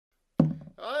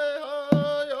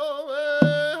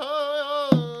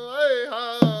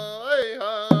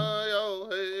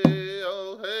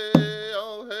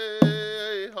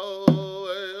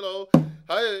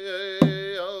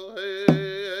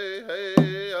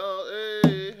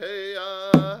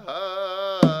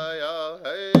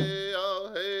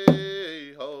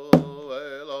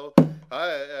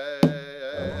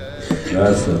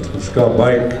ask Scott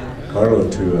Mike Carlo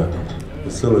to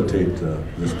facilitate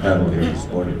this panel here this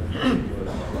morning.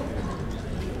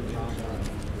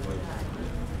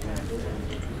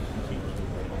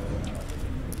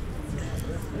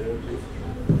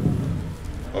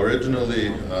 Originally,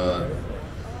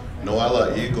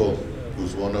 Noala Eagle,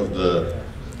 who's one of the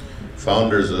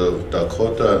founders of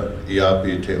Dakota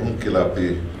Iapi Te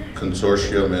Unkilapi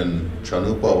Consortium in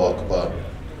Chanupa Wakpa,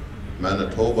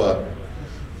 Manitoba,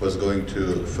 was going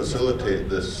to facilitate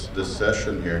this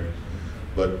session here,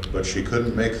 but she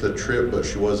couldn't make the trip, but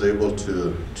she was able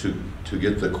to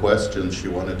get the questions she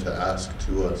wanted to ask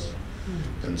to us,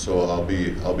 and so I'll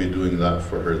be doing that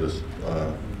for her this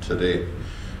today.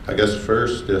 I guess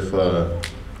first, if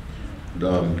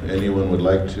anyone would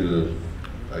like to,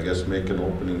 I guess, make an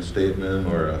opening statement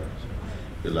or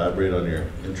elaborate on your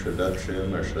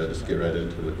introduction, or should I just get right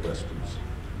into the questions?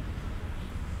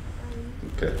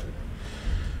 Okay.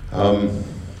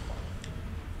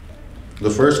 The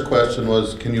first question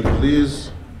was, can you please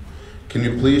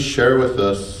share with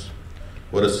us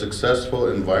what a successful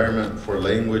environment for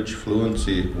language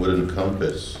fluency would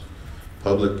encompass?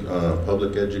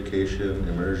 Public education,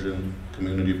 immersion,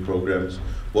 community programs.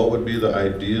 What would be the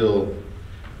ideal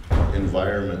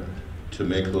environment to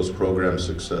make those programs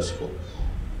successful?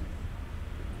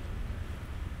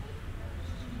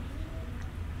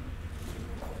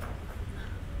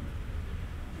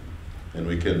 And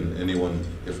we can,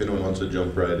 if anyone wants to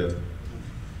jump right in.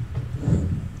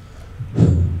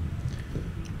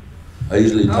 I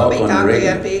usually talk on the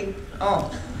radio.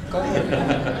 Oh, go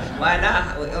ahead.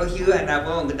 Mana, o hiu na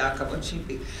wong da ka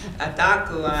chipi.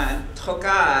 Ataku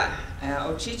troka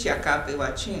o chichi akapi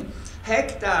wachin.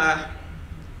 Hekta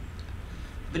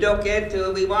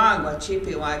bidoketu wiwang wa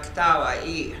chipi wa ktawa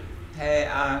I. He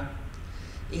I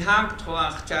hang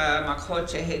troach cha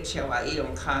makhoche hetche wa I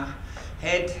onka.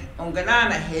 Het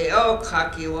onganana he o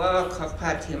kaki wa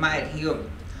kapati mai hiu.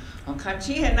 Onka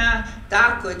chihena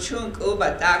taku chunk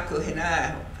uba taku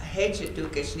hena heche tu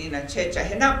keshnina checha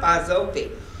hena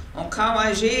pazopi. Onka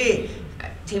waji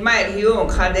timai hiu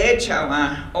onka decha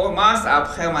wa o mas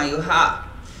apre wa yuha.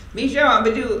 Misha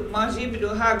bidu maji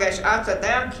bidu ha gash ata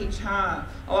dam kicha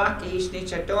o aki ishni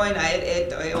chatoina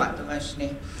et o watu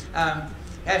mashni.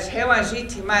 As hewa ji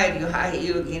timai yuha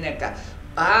hiu gineka.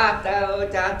 Bata o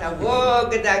tata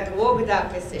wogda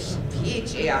kesish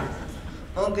pichia.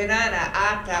 Onganana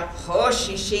ata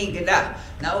poshi shingada.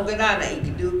 Na onganana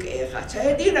ikduk era.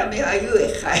 Chadina me ayu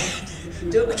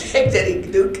echa. Duk tek der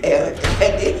ikduk era.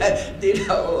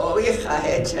 Dina o echa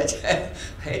hecha.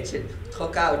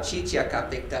 Troka o chichia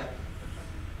kapikta.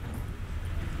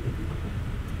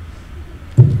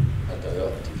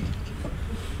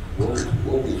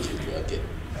 What would you like it?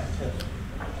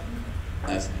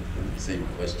 Ask the same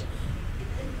question.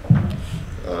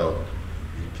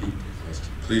 Repeat the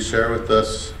question. Please share with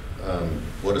us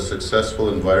what a successful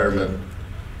environment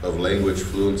of language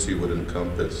fluency would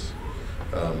encompass.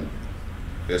 I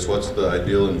guess what's the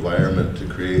ideal environment to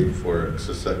create for a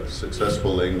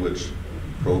successful language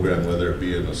program, whether it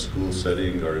be in a school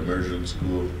setting or immersion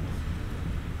school?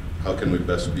 How can we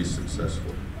best be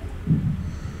successful?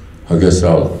 I guess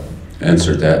I'll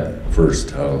answer that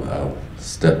first. I'll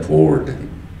step forward and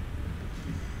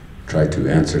try to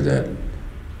answer that.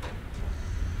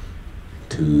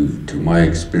 To my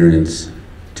experience,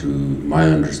 to my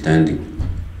understanding,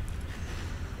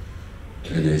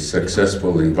 and a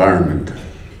successful environment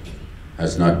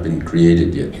has not been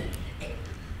created yet.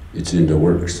 It's in the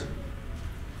works.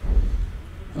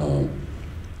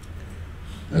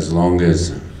 As long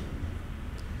as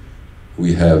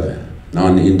we have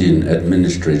non-Indian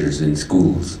administrators in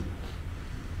schools,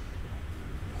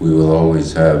 we will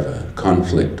always have a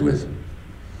conflict with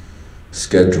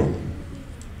schedule.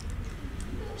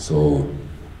 So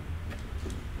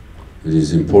it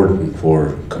is important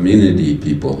for community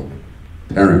people,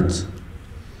 parents,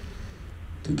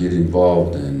 to get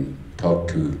involved and talk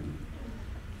to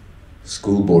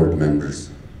school board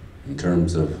members in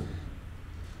terms of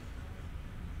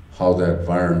how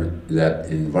that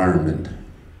environment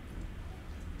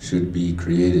should be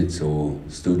created so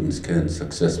students can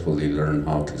successfully learn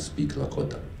how to speak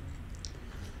Lakota.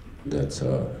 That's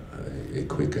a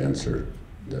quick answer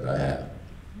that I have.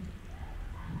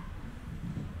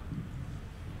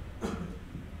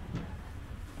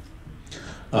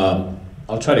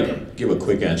 I'll try to give a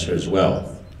quick answer as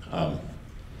well.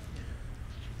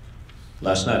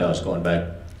 Last night I was going back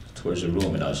towards the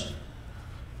room and I was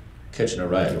catching a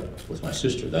ride with my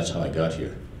sister. That's how I got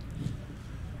here.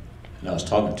 And I was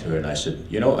talking to her and I said,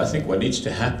 you know, I think what needs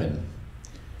to happen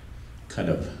kind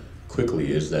of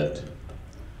quickly is that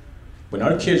when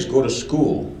our kids go to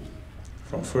school,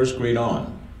 from first grade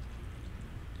on,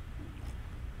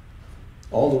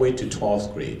 all the way to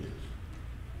 12th grade,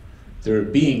 they're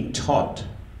being taught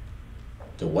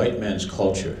the white man's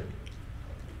culture.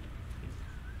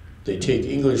 They take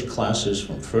English classes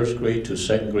from first grade to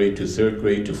second grade to third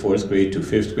grade to fourth grade to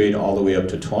fifth grade, all the way up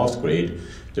to 12th grade.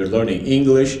 They're learning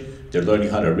English, they're learning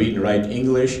how to read and write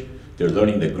English, they're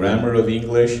learning the grammar of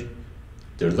English,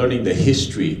 they're learning the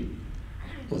history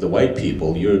of the white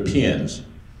people, Europeans,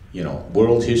 you know,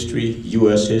 world history,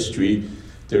 US history.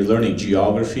 They're learning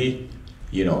geography,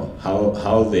 you know,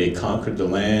 how they conquered the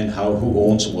land, who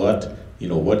owns what, you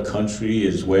know, what country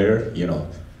is where, you know,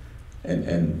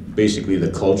 and basically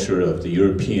the culture of the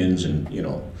Europeans and, you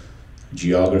know,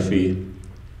 geography.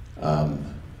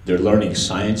 They're learning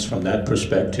science from that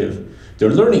perspective. They're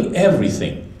learning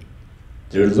everything.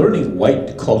 They're learning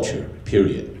white culture,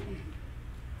 period,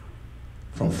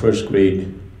 from first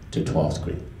grade to 12th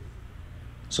grade.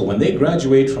 So when they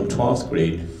graduate from 12th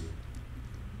grade,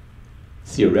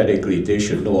 theoretically they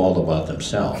should know all about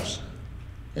themselves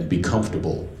and be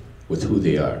comfortable with who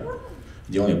they are.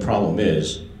 The only problem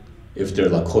is, if they're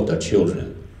Lakota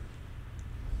children,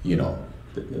 you know,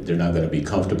 they're not going to be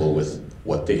comfortable with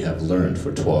what they have learned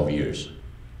for 12 years.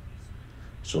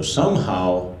 So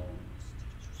somehow,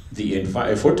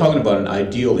 if we're talking about an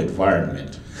ideal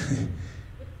environment,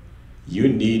 you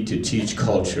need to teach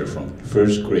culture from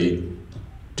first grade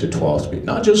to 12th grade,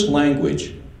 not just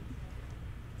language.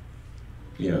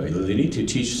 You know, you need to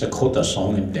teach Dakota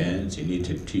song and dance, you need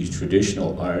to teach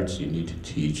traditional arts, you need to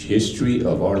teach history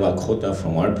of our Lakota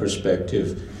from our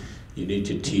perspective, you need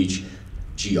to teach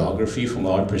geography from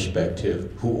our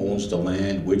perspective, who owns the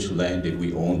land, which land did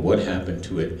we own, what happened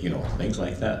to it, you know, things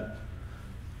like that.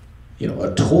 You know,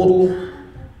 a total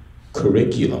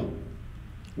curriculum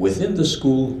within the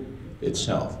school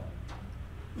itself.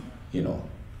 You know,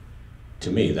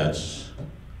 to me, that's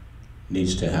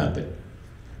needs to happen.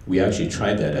 We actually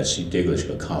tried that at St.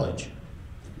 Deglishka College.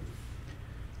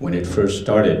 When it first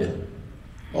started,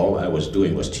 all I was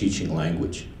doing was teaching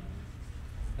language.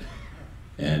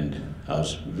 And I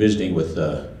was visiting with,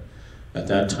 at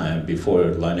that time, before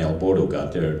Lionel Bordo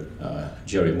got there,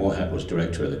 Jerry Mohat was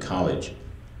director of the college.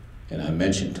 And I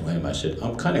mentioned to him, I said,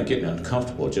 I'm kind of getting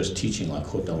uncomfortable just teaching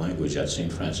Lakota language at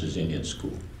St. Francis Indian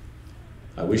School.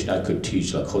 I wish I could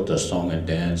teach Lakota song and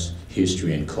dance,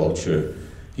 history and culture,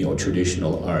 you know,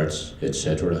 traditional arts,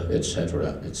 etc.,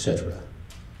 etc., etc.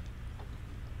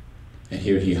 And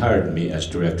here he hired me as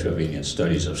Director of Indian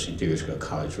Studies of St. Deglishka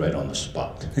College right on the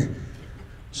spot.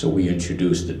 So we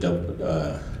introduced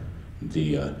the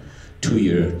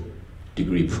two-year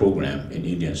degree program in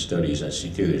Indian Studies at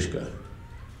St. Deglishka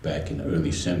back in the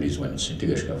early 70s when St.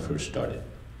 Deglishka first started.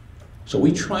 So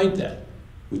we tried that.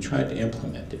 We tried to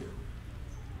implement it.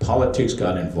 Politics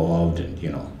got involved and,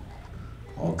 you know,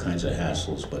 all kinds of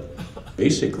hassles, but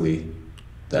basically,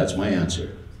 that's my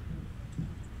answer.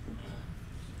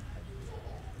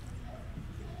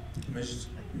 مش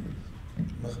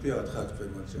مخبي أدخلت في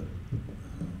المنزل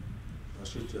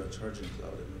عشيت يا charging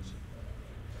cloud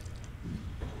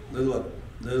المنزل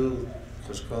دل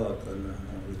خشكالك أنا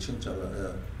ويشنت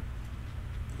على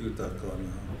يوتاك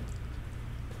أنا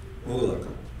أولك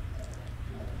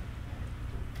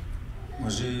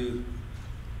ماجي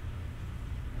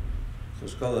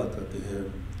خشكالك أتيه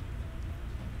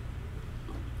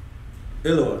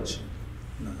إلواتش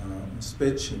نها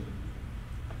سبيتشي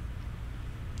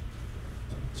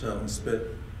un spet.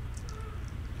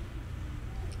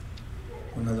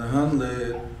 Una dahan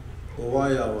le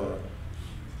owayawa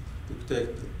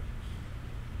detected.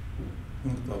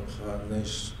 Unkpapcha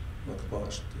nesh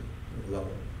wakpashti law.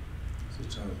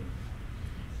 Sichan.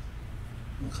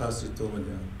 Khasi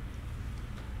tomanya.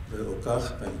 The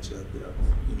okach paincha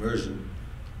immersion.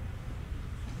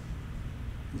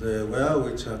 The waya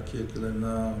which are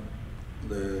kiklena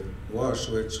the wash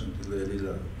which le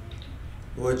lila.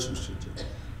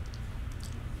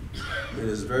 It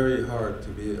is very hard to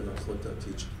be a Lakota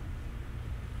teacher.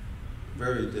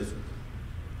 Very difficult.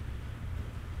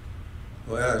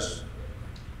 Oash,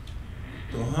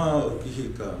 Doha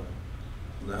Okihika,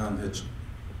 Lahan Hitch.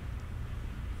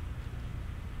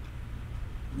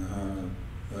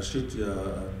 Ashitya,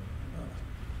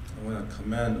 I want to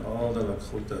commend all the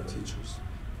Lakota teachers.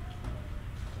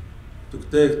 To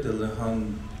take the Lahan,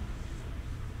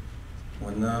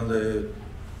 when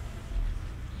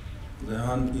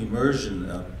Lehan immersion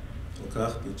at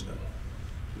Okachpicha.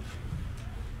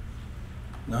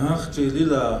 Nahachti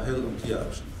lila hel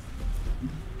umkiapshin.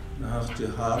 Nahachti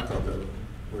hakabel.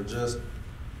 We're just,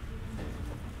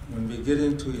 when we get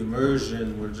into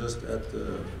immersion, we're just at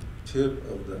the tip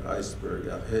of the iceberg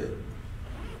ahead.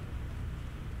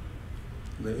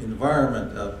 the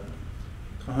environment of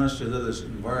Tahashilila's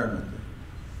environment.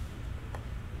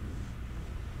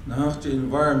 Nahachti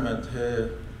environment he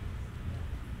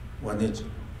wanit.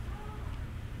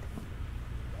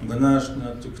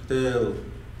 Ganashna tuktel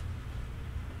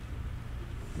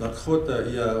Lakota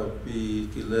ia pi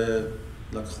kile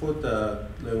Lakota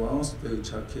le wanspe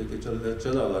chake ke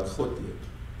jala Lakoti.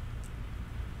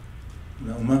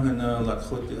 Na umangana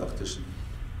Lakoti aktishni.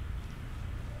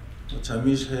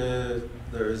 Chamish he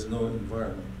there is no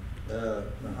environment.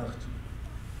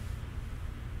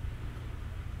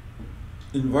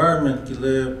 Environment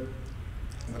kile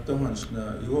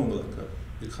matohanshna iwonglaka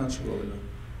ikanchwala.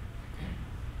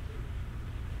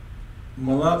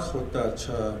 Malak hota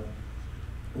cha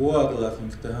uaglak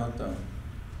mktehata.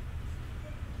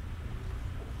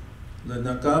 Le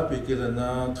nakapi kile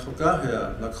na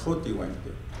thokahya lakhoti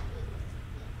wante.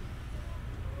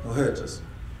 Ohetas.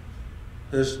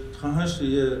 Es tranche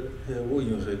he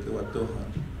woyure ke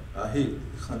watohan. Ahi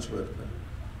kanchwala.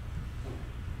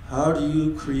 How do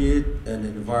you create an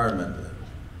environment?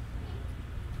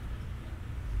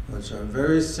 Which are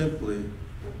very simply,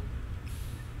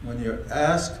 when you're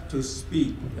asked to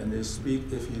speak, and if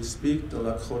you speak the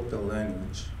Lakota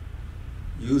language,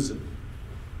 use it.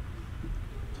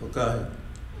 Tokahe.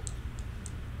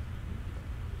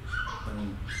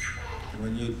 And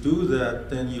when you do that,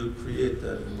 then you create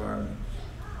that environment.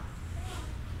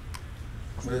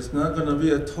 But it's not going to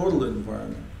be a total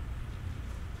environment,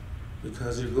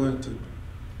 because you're going to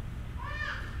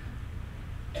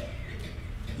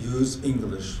use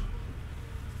English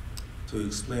to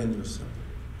explain yourself,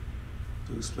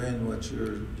 to explain what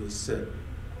you said.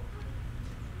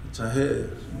 Chahe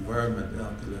environment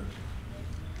alkile.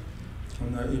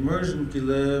 On the immersion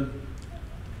kile,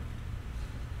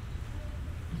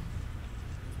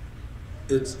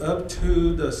 it's up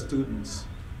to the students,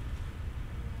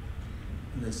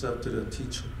 and it's up to the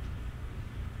teacher.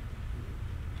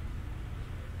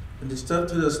 And it's up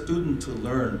to the student to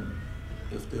learn.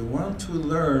 If they want to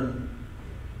learn,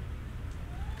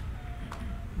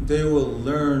 they will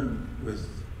learn with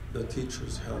the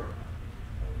teacher's help.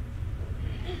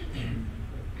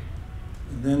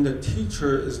 And then the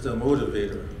teacher is the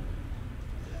motivator.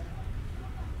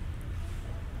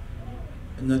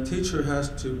 And the teacher has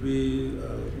to be,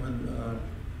 when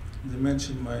they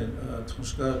mentioned my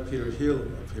Tonshka Peter Hill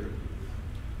up here,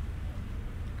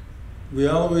 we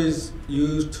always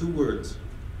use two words,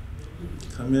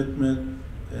 commitment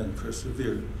and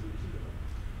persevere.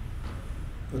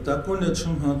 But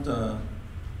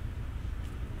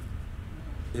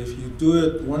if you do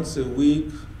it once a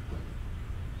week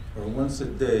or once a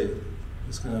day,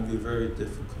 it's going to be very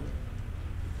difficult.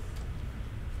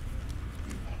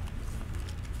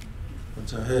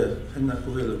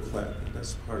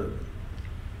 That's part of it.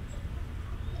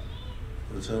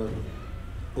 It's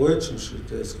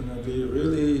going to be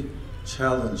really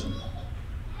challenging.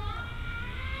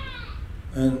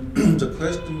 And the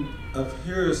question up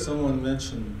here, someone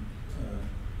mentioned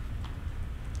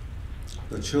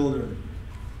the children.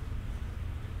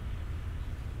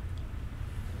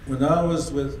 When I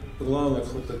was with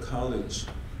Lakota College,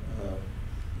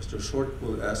 Mr.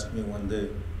 Shortwood asked me one day,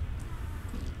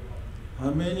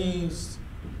 how many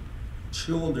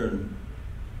children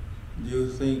do you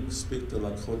think speak the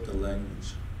Lakota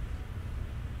language?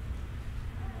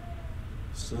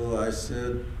 So I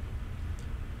said,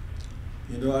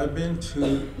 you know, I've been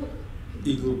to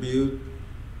Eagle Butte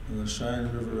on the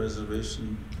Cheyenne River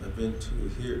Reservation. I've been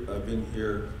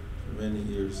here for many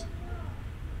years.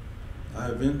 I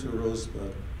have been to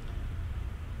Rosebud,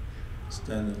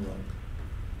 Standing Rock.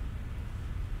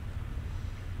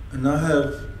 And I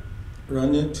have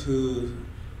run into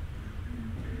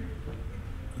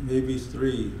maybe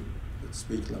 3 that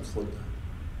speak Lakota.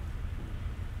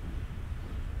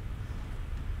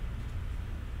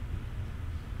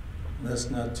 That's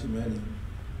not too many.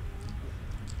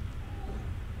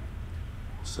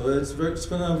 So it's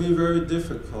going to be very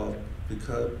difficult,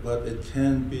 but it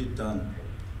can be done.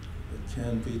 It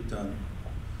can be done.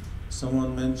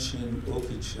 Someone mentioned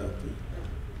Okichapi,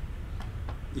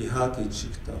 Ihaki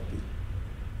Chiktapi.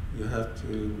 You have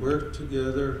to work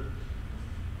together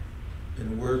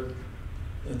and work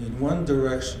in one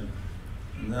direction.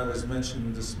 And that was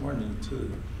mentioned this morning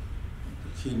too,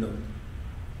 the keynote.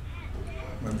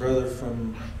 My brother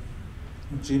from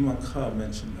Jimaka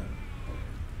mentioned that.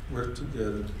 Work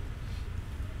together,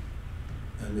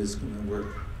 and it's going to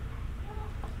work.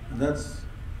 And that's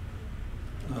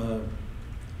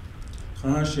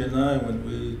Kanashi and I, when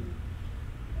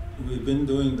we've been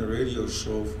doing the radio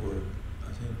show for,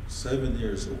 I think, 7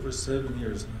 years, over 7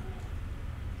 years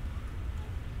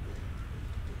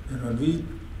And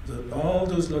when all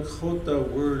those Lakota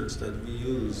words that we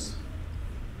use,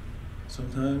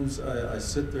 sometimes I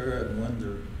sit there and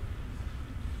wonder.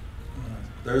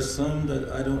 There's some that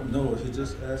I don't know. He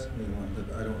just asked me one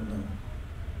that I don't know.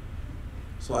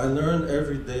 So I learn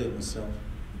every day myself.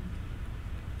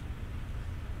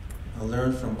 I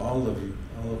learn from all of you,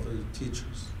 all of the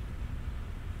teachers,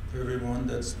 everyone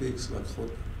that speaks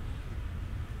Lakota.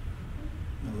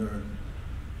 I learn.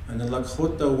 And the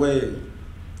Lakota way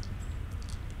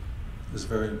is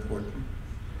very important.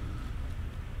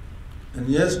 And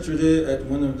yesterday at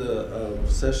one of the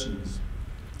sessions,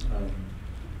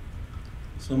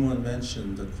 someone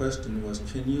mentioned, the question was,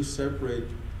 can you separate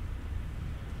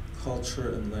culture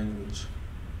and language?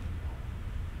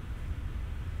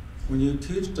 When you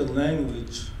teach the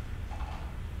language,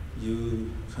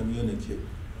 you communicate.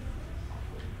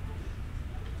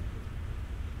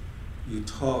 You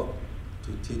talk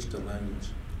to teach the language.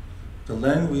 The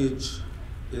language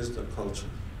is the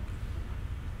culture.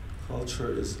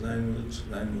 Culture is language,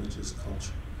 language is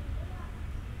culture.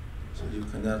 So you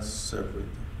cannot separate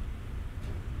them.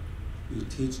 You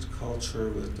teach the culture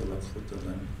with the Lakota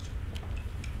language.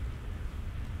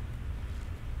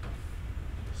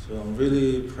 So I'm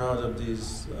really proud of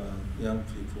these young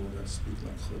people that speak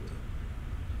Lakota.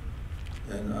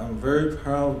 And I'm very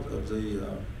proud of the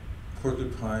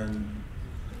Porcupine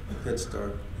Head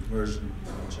Start Immersion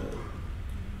Project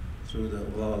through the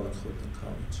Walla Lakota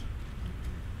College.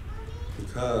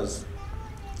 Because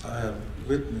I have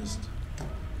witnessed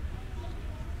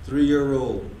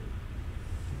 3-year-old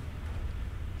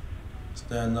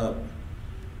stand up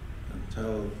and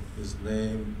tell his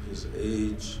name, his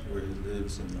age, where he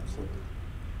lives in Nakota.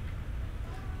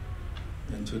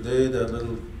 And today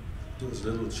those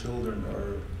little children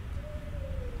are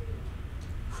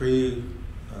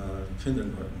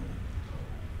pre-kindergarten.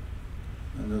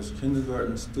 And those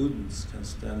kindergarten students can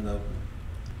stand up,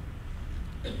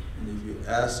 and if you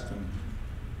ask them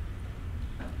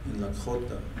in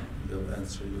Lakota, they'll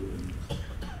answer you in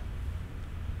Lakota.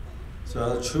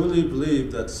 So I truly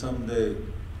believe that someday,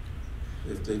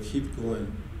 if they keep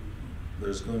going,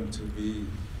 there's going to be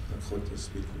Lakota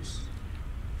speakers.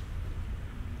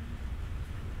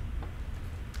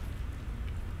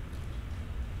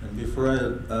 And before I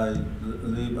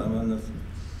leave, I'm on the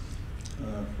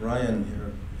Ryan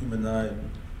here. Him and I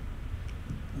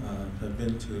have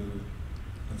been to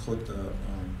Lakota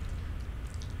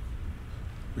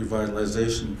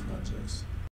revitalization projects.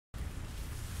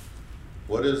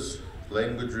 What is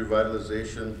language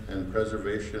revitalization and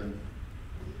preservation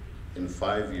in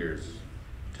 5 years,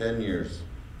 10 years,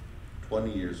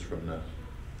 20 years from now?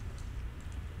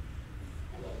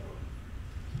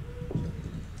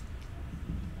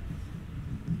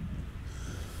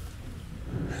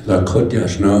 Lakota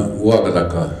shna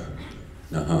wagalaka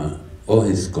naha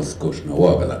ohis koskosh na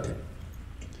wagalake.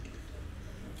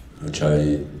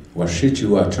 Ochai washichi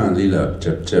wa chan lila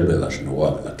chebela shna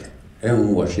wagalake.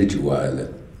 Washichi wa ele.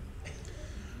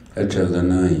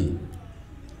 Echelanai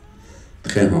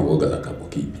tchema wagalaka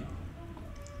bokibi.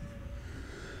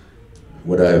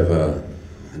 What I've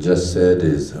just said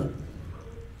is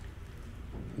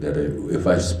that if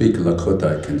I speak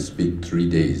Lakota, I can speak 3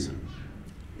 days.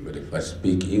 But if I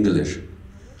speak English,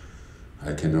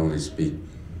 I can only speak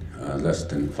less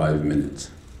than 5 minutes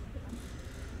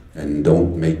and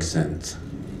don't make sense.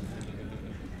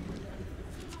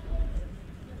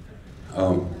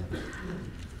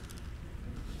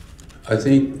 I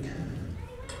think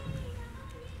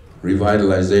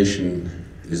revitalization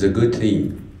is a good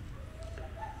thing.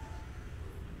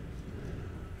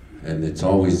 And it's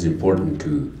always important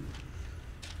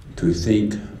to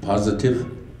think positive.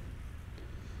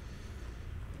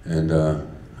 And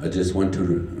I just want to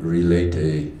relate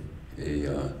a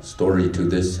story to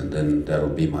this, and then that'll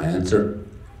be my answer.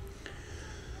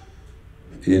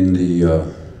 In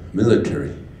the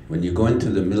military, when you go into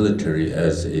the military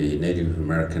as a Native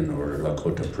American or a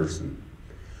Lakota person,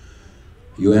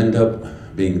 you end up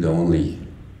being the only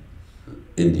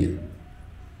Indian.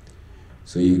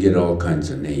 So you get all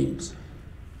kinds of names,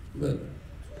 but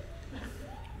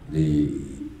the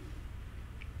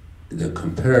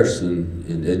comparison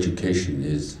in education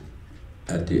is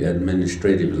at the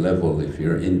administrative level. If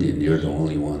you're Indian, you're the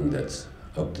only one that's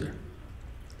up there.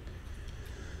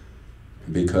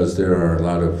 Because there are a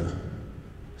lot of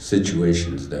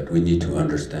situations that we need to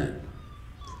understand.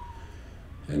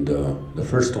 And the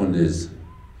first one is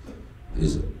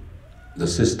the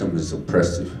system is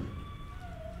oppressive.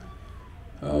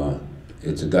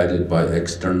 It's guided by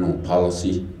external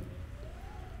policy,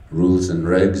 rules and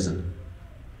regs,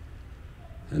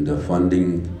 and the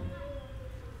funding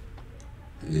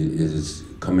is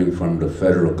coming from the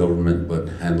federal government but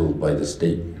handled by the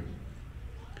state.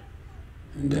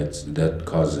 And that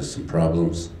causes some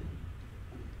problems.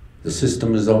 The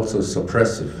system is also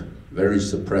suppressive, very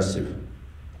suppressive.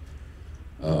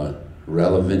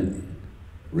 Relevant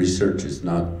research is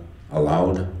not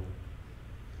allowed,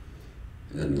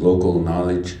 and local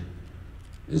knowledge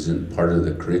isn't part of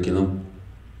the curriculum.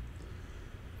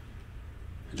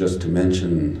 Just to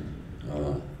mention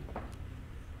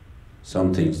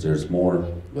some things, there's more,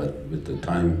 but with the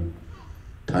time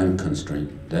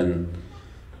constraint, then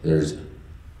there's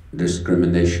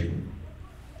discrimination.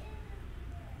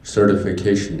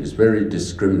 Certification is very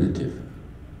discriminative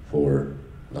for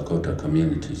Lakota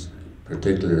communities,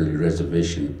 particularly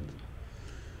reservation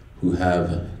who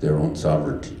have their own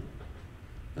sovereignty.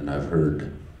 And I've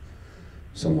heard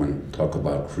someone talk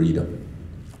about freedom,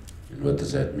 and what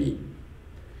does that mean?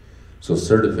 So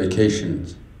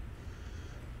certifications,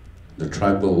 the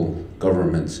tribal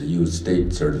governments use state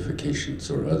certifications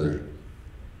or other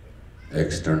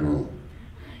external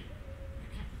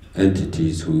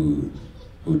entities who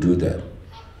do that.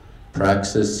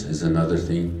 Praxis is another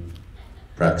thing,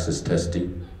 praxis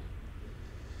testing.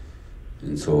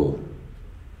 And so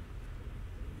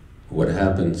what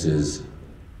happens is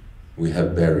we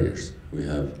have barriers, we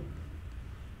have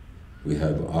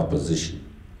opposition.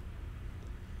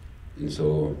 And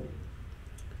so,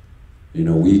 you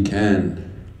know, we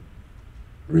can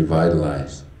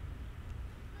revitalize,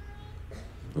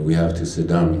 but we have to sit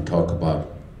down and talk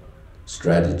about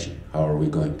strategy. How are we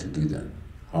going to do that?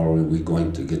 How are we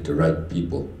going to get the right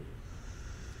people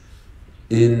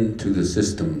into the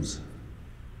systems?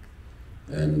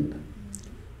 And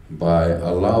by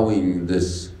allowing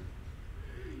this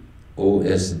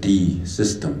OSD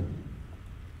system,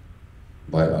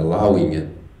 by allowing it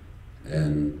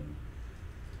and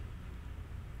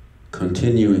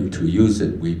continuing to use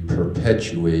it, we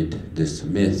perpetuate this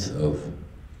myth of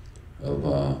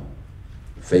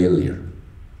failure.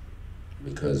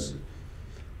 Because,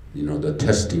 you know, the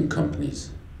testing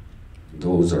companies,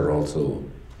 those are also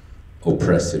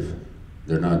oppressive.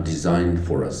 They're not designed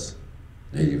for us,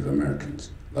 Native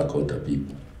Americans, Lakota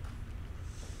people.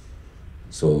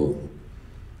 So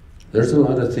there's a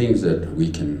lot of things that we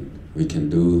can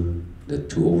do that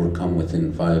to overcome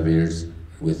within 5 years.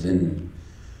 Within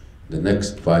the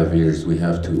next 5 years, we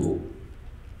have to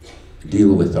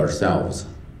deal with ourselves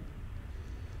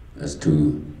as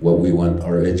to what we want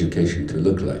our education to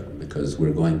look like, because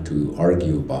we're going to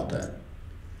argue about that.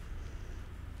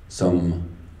 Some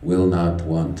will not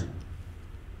want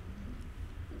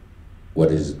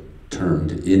what is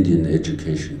termed Indian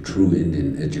education, true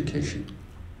Indian education.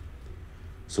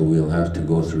 So we'll have to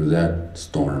go through that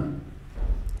storm.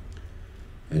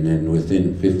 And then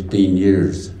within 15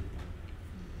 years,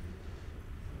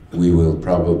 we will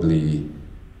probably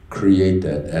create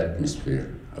that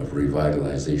atmosphere of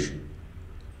revitalization.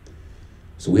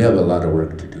 So we have a lot of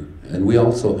work to do. And we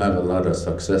also have a lot of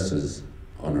successes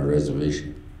on our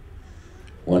reservation.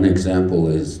 One example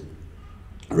is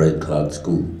Red Cloud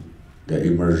School, the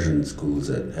immersion schools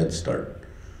at Head Start.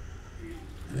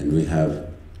 And we have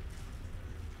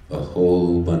a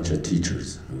whole bunch of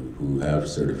teachers who have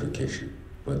certification,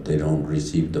 but they don't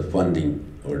receive the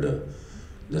funding or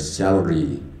the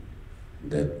salary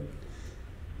that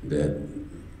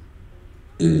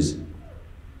is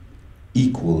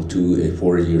equal to a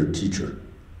 4-year teacher.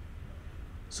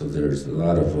 So there's a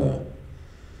lot of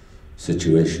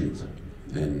situations,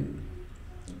 and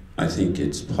I think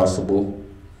it's possible.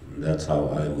 That's how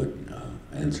I would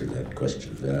answer that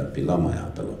question.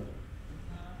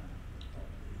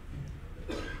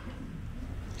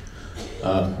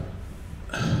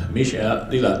 Misha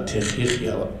lila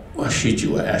techichia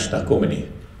washichua ashta komini.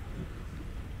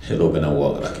 Hello bena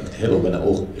wagraki. Hello bena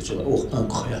och ichla och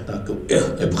ankhayataku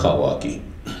ebkhawaki.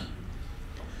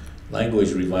 Language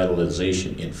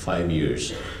revitalization in 5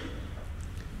 years.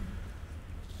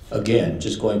 Again,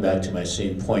 just going back to my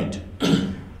same point.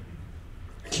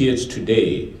 Kids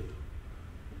today,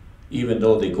 even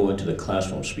though they go into the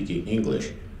classroom speaking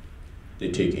English,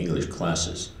 they take English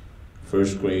classes.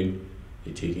 First grade,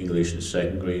 they take English in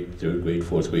 2nd grade, 3rd grade,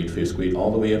 4th grade, 5th grade,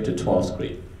 all the way up to 12th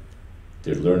grade.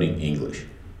 They're learning English.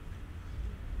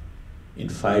 In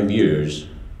 5 years,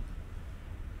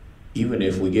 even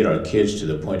if we get our kids to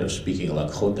the point of speaking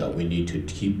Lakota, we need to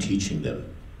keep teaching them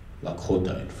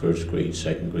Lakota in 1st grade,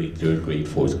 2nd grade, 3rd grade,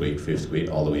 4th grade, 5th grade,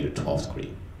 all the way to 12th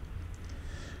grade.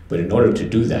 But in order to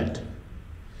do that,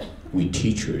 we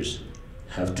teachers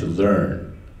have to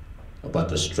learn about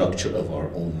the structure of our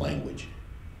own language.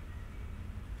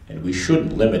 And we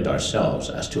shouldn't limit ourselves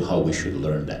as to how we should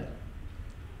learn that.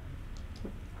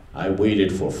 I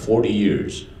waited for 40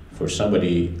 years for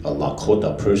somebody, a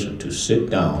Lakota person, to sit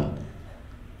down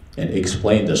and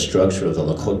explain the structure of the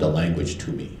Lakota language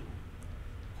to me.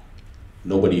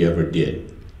 Nobody ever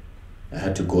did. I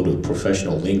had to go to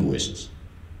professional linguists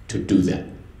to do that.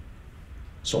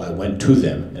 So I went to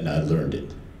them and I learned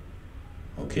it.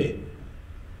 Okay?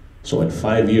 So in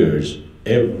 5 years,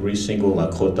 every single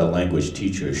Lakota language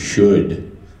teacher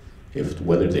should,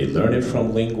 whether they learn it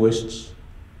from linguists,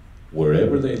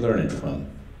 wherever they learn it from,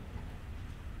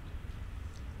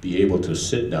 be able to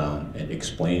sit down and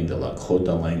explain the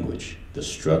Lakota language, the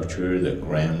structure, the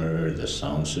grammar, the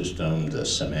sound system, the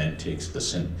semantics, the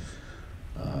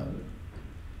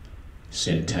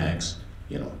syntax,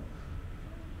 you know.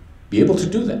 Be able to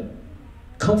do that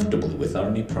comfortably without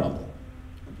any problem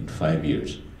in 5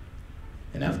 years.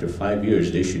 And after 5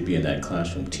 years, they should be in that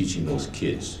classroom teaching those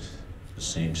kids the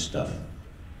same stuff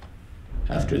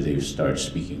after they start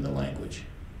speaking the language.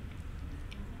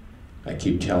 I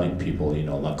keep telling people, you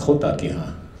know, Lakota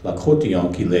kiha, Lakota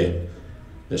yankile,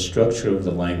 the structure of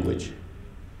the language,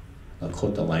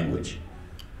 Lakota language,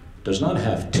 does not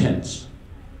have tense.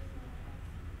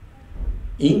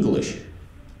 English,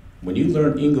 when you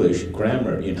learn English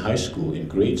grammar in high school, in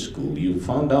grade school, you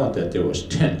found out that there was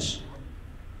tense.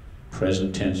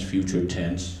 Present tense, future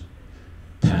tense,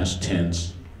 past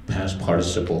tense, past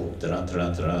participle,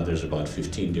 there's about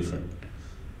 15 different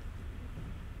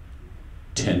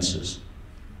tenses.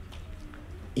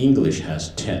 English has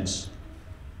tense.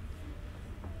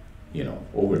 You know,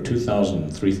 over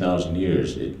 2,000, 3,000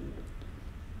 years,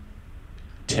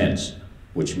 tense,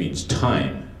 which means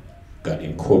time, got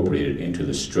incorporated into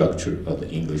the structure of the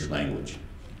English language.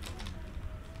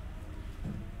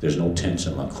 There's no tense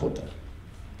in Lakota.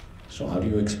 So how do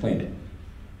you explain it?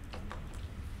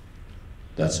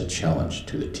 That's a challenge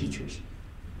to the teachers.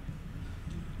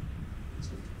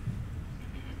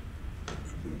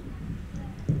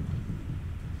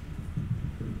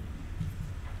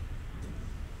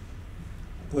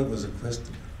 What was the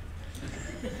question?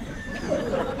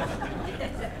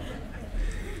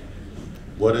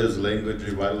 What is language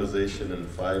revitalization in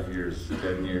 5 years,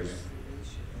 10 years,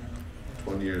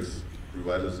 20 years,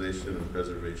 revitalization and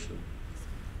preservation?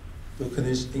 Look,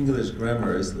 English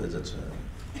grammar is literature.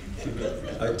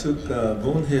 I took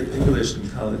bonehead English in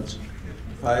college,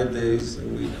 5 days a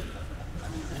week.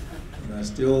 And I'm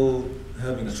still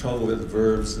having trouble with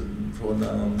verbs and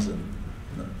pronouns and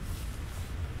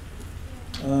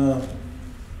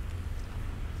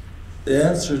the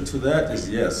answer to that is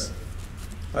yes,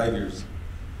 5 years.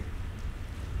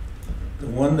 The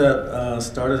one that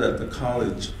started at the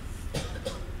college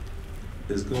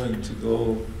is going to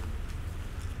go,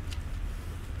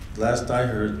 last I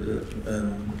heard,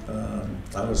 and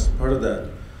I was part of that,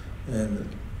 and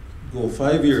go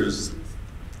 5 years.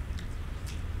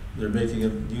 They're making a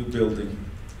new building.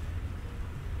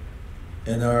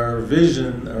 And our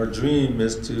vision, our dream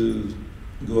is to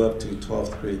go up to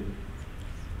 12th grade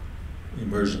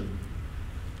immersion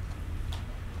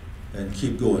and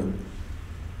keep going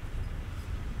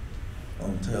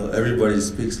until everybody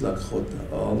speaks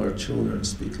Lakota. All our children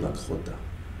speak Lakota.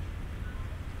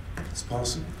 It's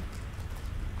possible.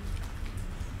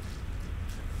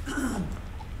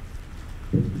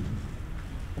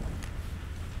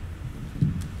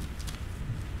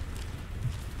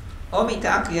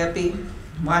 Omitakiapi,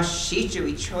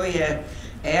 Mashichu Choya,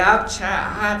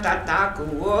 Eapcha Hatataku,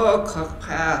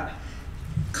 Wokoka,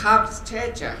 Cops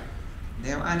Checha.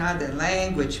 There are another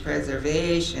language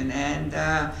preservation and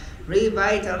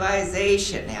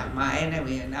revitalization. My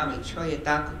enemy, now we Choya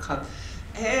Taku Cup.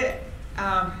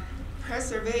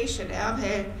 Preservation,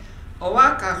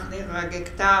 Owaka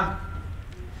Niragekta,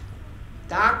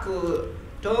 Taku,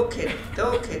 Doket,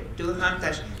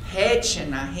 Duhantash,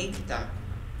 Hechena Hikta.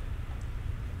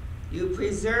 You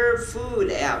preserve food,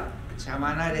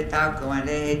 Chamana de Taco and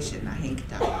Hechena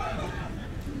Hikta.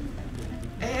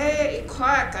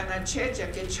 Quack and a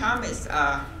checha que chamis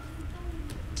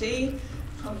ti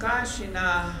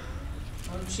Pogashina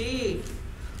Onchi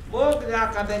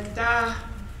Bogdaka Bekta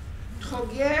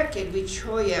Togyake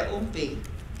Bichoya Umpi.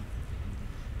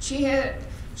 Chihe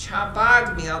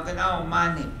Chabagmi Ogana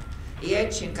Manim,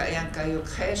 Yechinka Yanka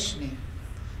Yukeshni.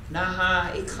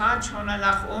 Naha ikachona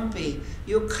nach umpi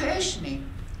yukeshni.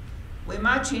 We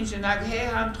machinja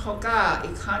naghehan troka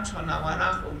ikachona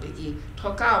wanach umpi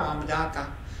troka wamdaka.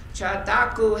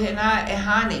 Chataku hena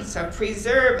ehani sa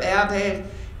preserve abhe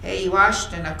he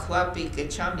washtena kwapi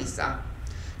kechamisa.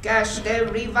 Gash de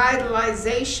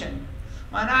revitalization.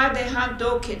 Manade han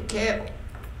dokit ke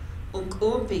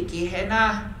umpi ki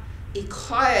hena I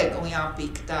koe goi a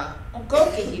pikta, on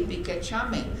koki hi pike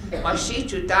chame. Ma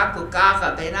shitu taku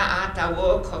kaha bena ata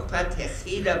wo kokla te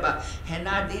khida ba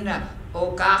hena dina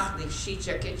o gachni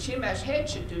shicha ke chimash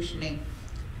heche dushni.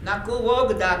 Naku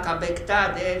wogda ka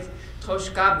bekta de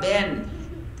toshka ben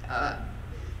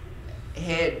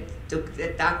he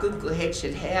taku ku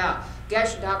heche hea.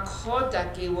 Gash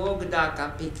Dakota ki wogda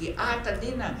ka piki ata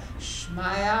dina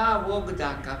shmaya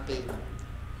wogda ka piki.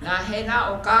 Na hena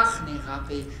o kachni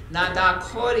rapi, na da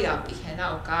kori api hena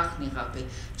o kachni rapi.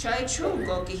 Chai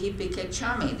chungo ki hipi ke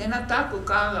chami, dena taku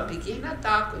kara piki hena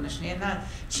taku na shnena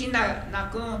china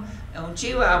naku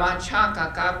unchiwa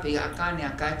awanchaka kapi akani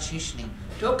akachishni.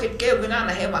 Toket ke gunana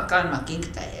he makan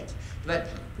makinkta het. But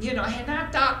you know hena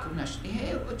taku na shni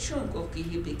he o chungo ki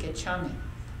hipi ke chami.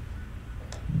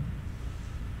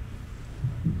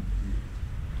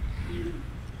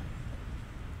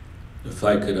 If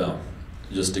I could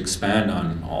just expand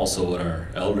on also what our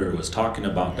elder was talking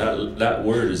about, that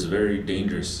word is very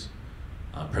dangerous,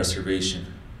 preservation.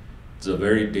 It's a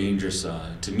very dangerous,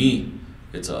 to me,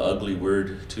 it's an ugly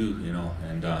word too, you know,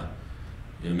 and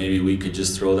maybe we could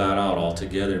just throw that out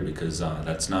altogether because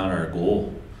that's not our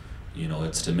goal. You know,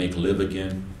 it's to make live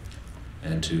again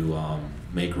and to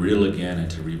make real again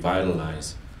and to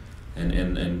revitalize.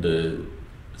 And the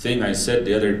thing I said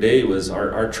the other day was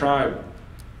our tribe,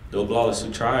 the Oglala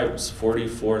Sioux tribe's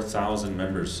 44,000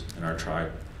 members in our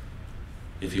tribe.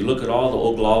 If you look at all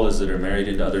the Oglalas that are married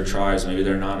into other tribes, maybe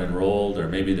they're not enrolled or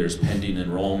maybe there's pending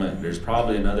enrollment, there's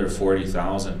probably another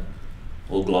 40,000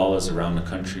 Oglalas around the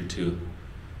country too.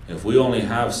 If we only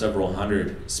have several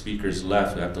hundred speakers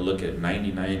left, we have to look at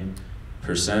 99%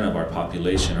 of our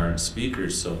population aren't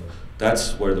speakers. So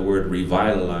that's where the word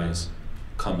revitalize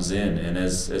comes in. And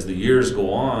as the years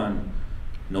go on,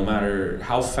 no matter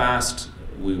how fast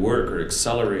we work or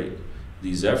accelerate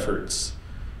these efforts,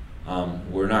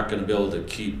 we're not going to be able to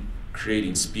keep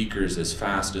creating speakers as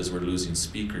fast as we're losing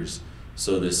speakers.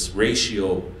 So this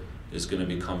ratio is going to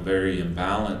become very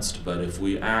imbalanced. But if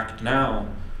we act now,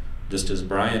 just as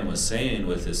Brian was saying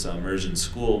with this immersion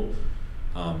school,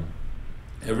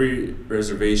 every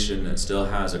reservation that still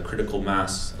has a critical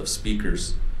mass of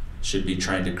speakers should be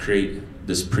trying to create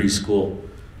this preschool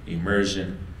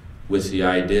immersion with the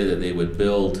idea that they would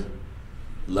build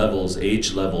levels,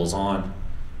 age levels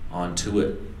onto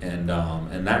it, and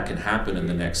that can happen in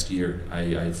the next year.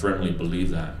 I firmly believe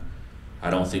that. I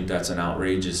don't think that's an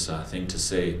outrageous thing to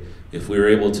say. If we were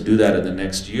able to do that in the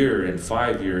next year, in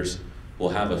 5 years,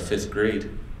 we'll have a 5th grade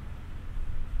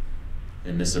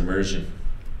in this immersion.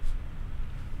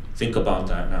 Think about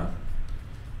that now.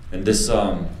 And this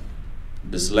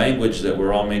this language that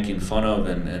we're all making fun of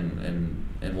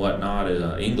and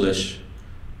whatnot, English.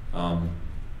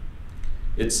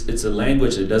 It's a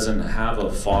language that doesn't have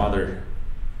a father.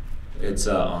 It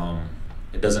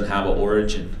doesn't have an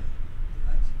origin.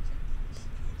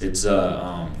 It's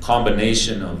a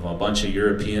combination of a bunch of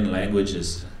European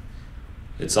languages.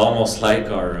 It's almost like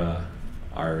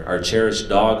our cherished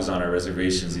dogs on our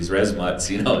reservations, these resmuts.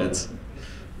 You know,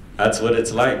 that's what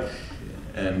it's like,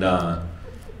 and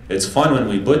it's fun when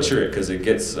we butcher it because it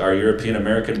gets our European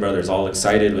American brothers all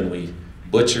excited when we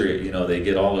butcher it. You know, they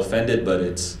get all offended, but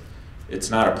it's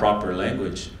not a proper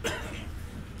language.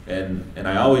 And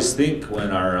I always think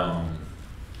when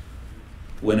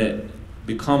it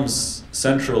becomes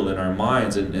central in our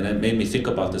minds, and it made me think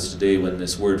about this today when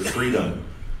this word freedom,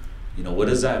 you know, what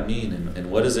does that mean? And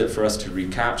what is it for us to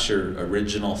recapture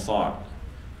original thought,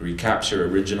 recapture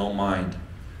original mind,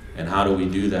 and how do we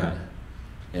do that?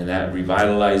 And that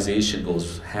revitalization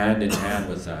goes hand in hand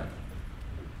with that.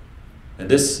 And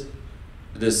this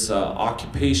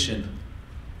occupation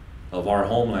of our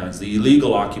homelands, the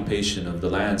illegal occupation of the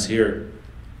lands here,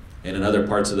 and in other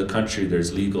parts of the country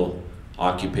there's legal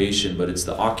occupation, but it's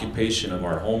the occupation of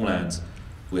our homelands.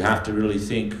 We have to really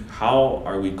think, how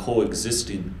are we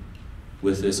coexisting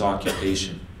with this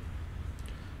occupation?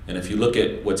 And if you look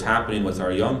at what's happening with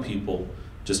our young people,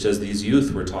 just as these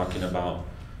youth we're talking about,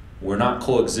 we're not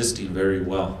coexisting very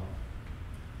well.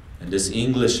 And this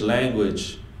English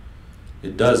language,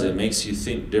 it makes you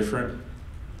think different.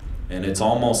 And it's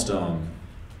almost, I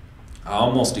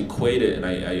almost equate it, and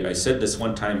I said this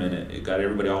one time and it got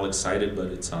everybody all excited, but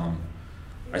it's,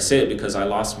 I say it because I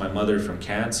lost my mother from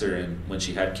cancer, and when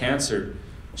she had cancer,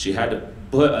 she had to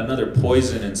put another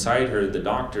poison inside her, the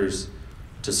doctors,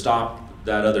 to stop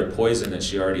that other poison that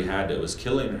she already had that was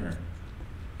killing her.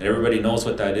 And everybody knows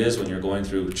what that is when you're going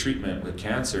through treatment with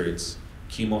cancer. It's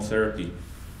chemotherapy,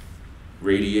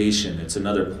 radiation, it's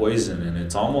another poison, and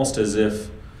it's almost as if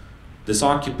this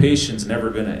occupation's never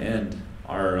going to end.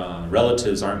 Our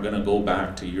relatives aren't going to go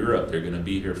back to Europe. They're going to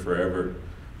be here forever.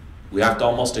 We have to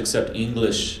almost accept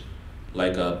English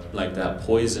like that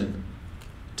poison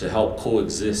to help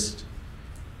coexist.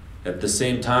 At the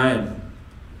same time,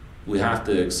 we have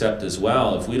to accept as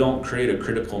well, if we don't create a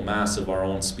critical mass of our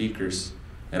own speakers,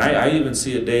 and I even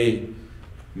see a day,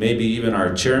 maybe even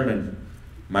our chairman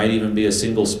might even be a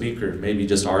single speaker, maybe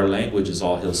just our language is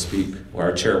all he'll speak, or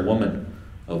our chairwoman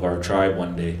of our tribe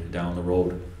one day down the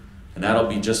road. And that'll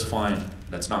be just fine.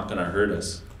 That's not gonna hurt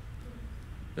us.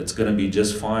 It's gonna be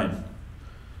just fine.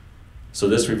 So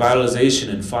this revitalization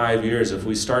in 5 years, if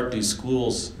we start these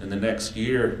schools in the next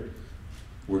year,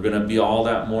 we're gonna be all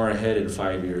that more ahead in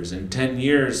 5 years. In 10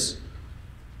 years,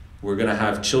 we're gonna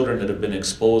have children that have been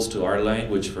exposed to our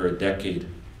language for a decade.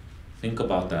 Think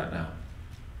about that now.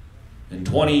 In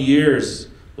 20 years,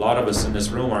 a lot of us in this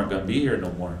room aren't gonna be here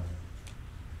no more.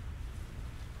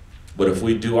 But if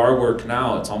we do our work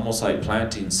now, it's almost like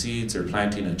planting seeds or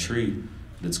planting a tree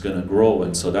that's gonna grow.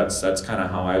 And so that's kind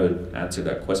of how I would answer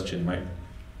that question, Mike.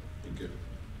 Thank you.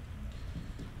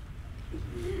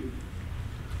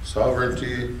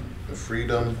 Sovereignty,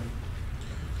 freedom,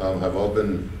 have all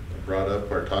been brought up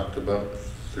or talked about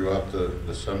throughout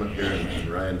the summit here, and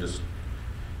Ryan just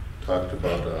talked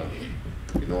about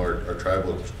you know, our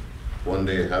tribal, one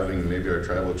day having maybe our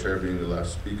tribal chair being the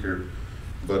last speaker.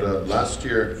 But last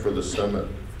year for the summit,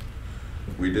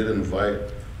 we did invite,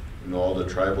 you know, all the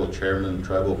tribal chairmen,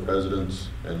 tribal presidents,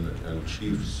 and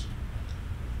chiefs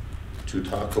to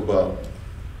talk about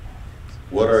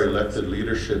what our elected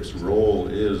leadership's role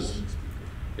is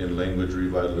in language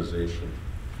revitalization.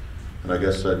 And I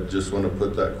guess I just want to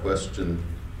put that question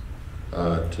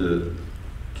to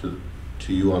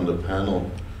you on the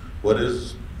panel.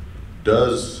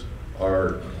 Does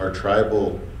our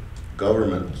tribal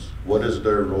governments, what is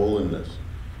their role in this?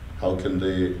 How can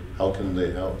they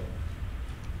help?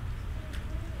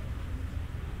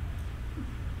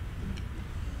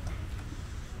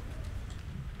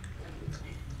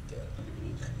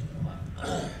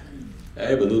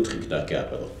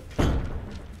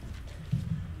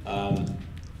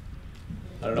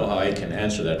 I don't know how I can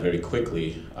answer that very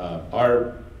quickly.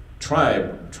 Our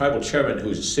tribal chairman,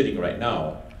 who's sitting right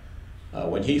now,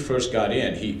 when he first got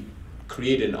in, he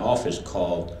created an office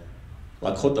called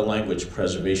Lakota Language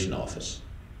Preservation Office.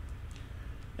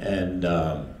 And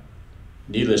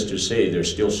needless to say, they're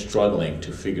still struggling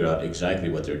to figure out exactly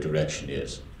what their direction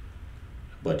is.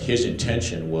 But his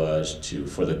intention was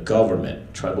for the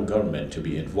government, tribal government, to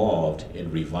be involved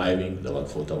in reviving the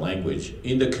Lakota language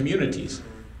in the communities.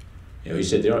 You know, he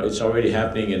said it's already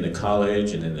happening in the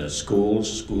college and in the school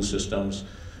systems.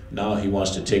 Now he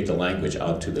wants to take the language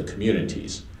out to the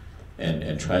communities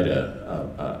and try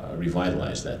to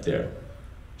revitalize that there.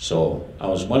 So I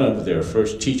was one of their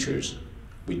first teachers.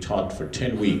 We taught for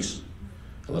 10 weeks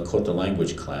a Lakota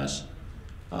language class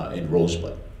in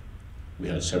Rosebud. We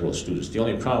had several students. The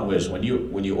only problem is when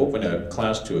you open a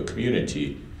class to a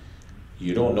community,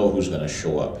 you don't know who's going to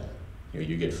show up. You know,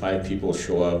 you get 5 people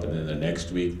show up, and then the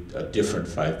next week a different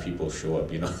 5 people show up.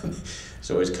 You know,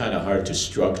 so it's kind of hard to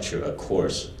structure a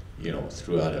course, you know,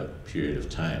 throughout a period of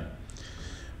time.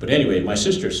 But anyway, my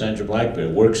sister Sandra Blackbear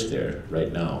works there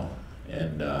right now,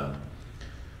 and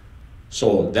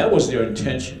so that was their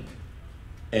intention.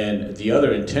 And the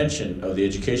other intention of the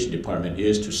education department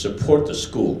is to support the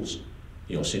schools.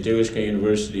 You know, St. Augustine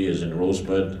University is in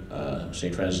Rosebud,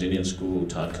 St. Francis Indian School,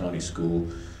 Todd County School,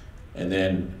 and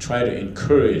then try to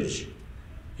encourage,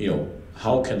 you know,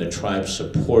 how can the tribe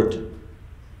support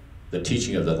the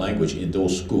teaching of the language in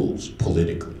those schools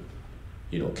politically?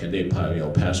 You know, can they, you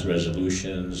know, pass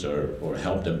resolutions or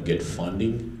help them get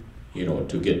funding, you know,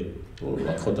 to get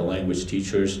Lakota language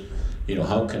teachers? You know,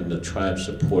 how can the tribe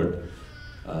support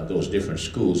those different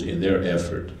schools in their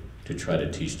effort to try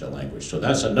to teach the language? So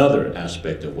that's another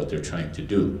aspect of what they're trying to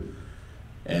do.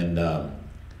 And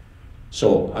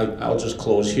so I'll just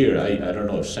close here. I don't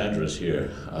know if Sandra's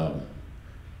here.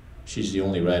 She's the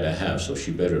only right I have, so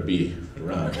she better be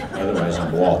around. Otherwise,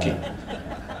 I'm walking.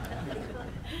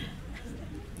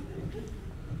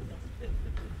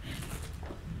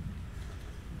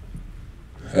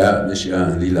 Ja,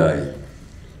 Misha Lilai.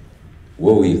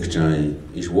 Woik chai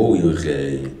is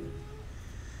woik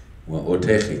wa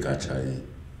otechika chai.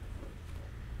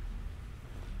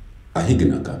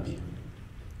 Ahigna kapi.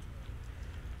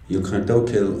 You can't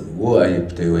kill wo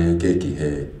ayip te when keki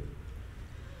he.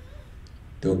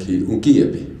 Toki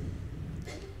unkiepi.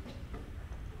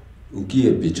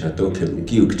 Unkiepi cha tokel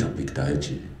unkiuk champik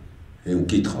taichi. He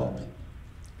unkithapi.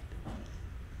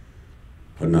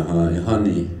 Hona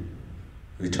hani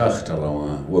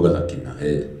Richachtalawa Wabalakina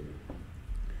he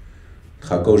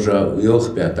Hakoja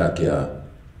Yoch Beatakia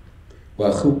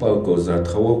Wahupa goza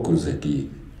Tawokuzeki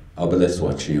abeles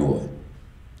wachio.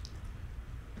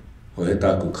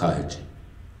 Hohetaku kahechi.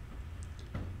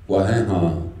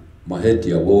 Waheha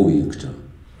mahetia wowiukta.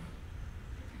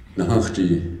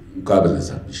 Nahachti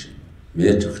gabeles apishi.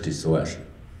 Mechuchti soashi.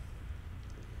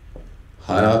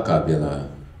 Hayakabila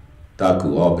taku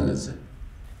abeles.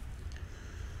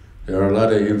 There are a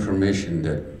lot of information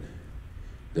that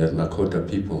Lakota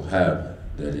people have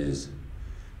that is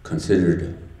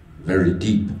considered very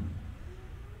deep.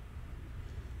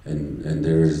 And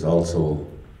there is also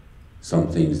some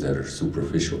things that are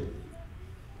superficial.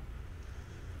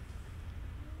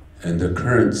 And the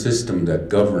current system that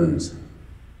governs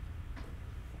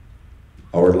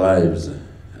our lives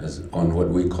as on what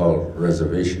we call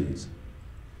reservations,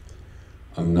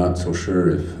 I'm not so sure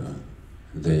if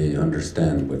they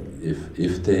understand, but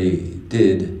if they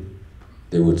did,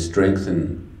 they would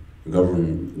strengthen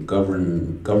government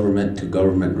to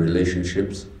government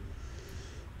relationships,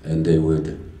 and they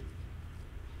would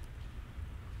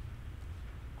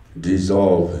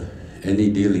dissolve any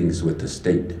dealings with the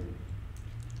state,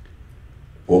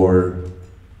 or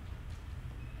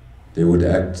they would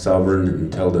act sovereign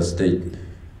and tell the state,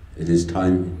 it is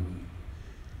time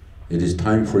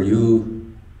for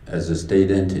you as a state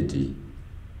entity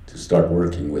to start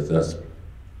working with us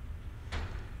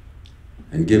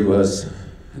and give us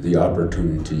the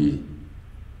opportunity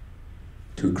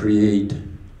to create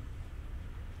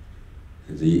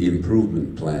the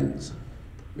improvement plans,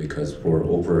 because for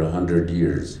over 100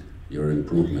 years, your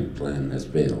improvement plan has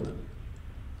failed.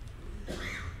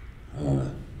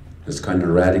 It's kind of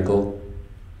radical,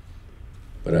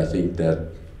 but I think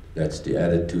that's the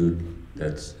attitude,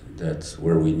 that's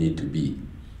where we need to be.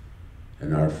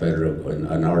 And our federal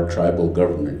and our tribal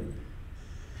government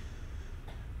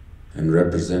and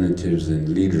representatives and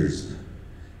leaders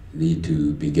need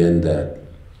to begin that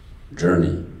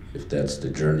journey, if that's the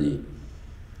journey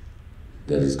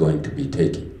that is going to be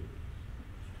taken.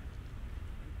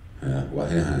 My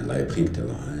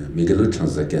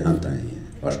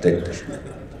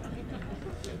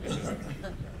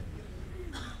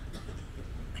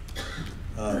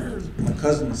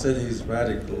cousin said he's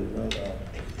radical. Well,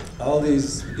 all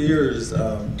these years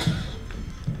that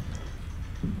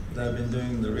I've been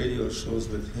doing the radio shows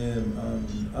with him,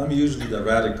 I'm usually the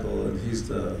radical, and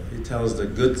he tells the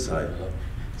good side.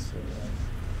 So,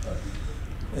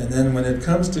 and then when it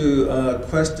comes to a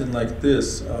question like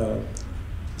this,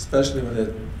 especially when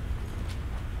it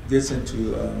gets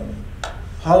into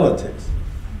politics,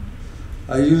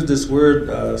 I use this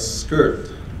word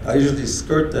skirt. I usually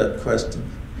skirt that question.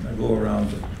 I go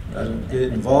around it. I don't get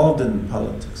involved in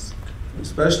politics,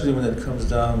 especially when it comes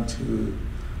down to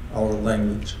our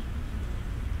language.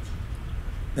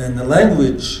 And the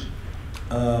language,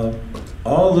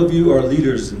 all of you are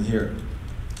leaders in here.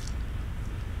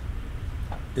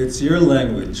 It's your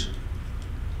language.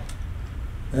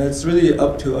 And it's really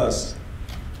up to us.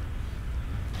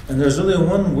 And there's really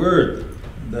one word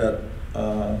that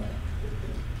I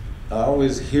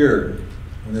always hear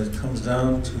when it comes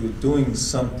down to doing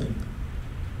something.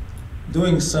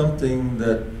 Doing something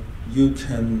that you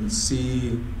can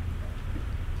see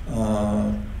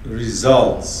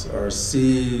results or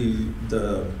see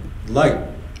the light,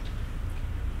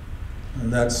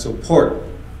 and that's support.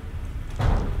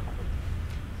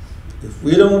 If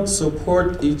we don't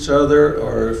support each other,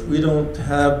 or if we don't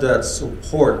have that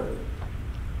support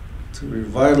to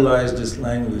revitalize this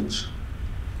language,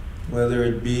 whether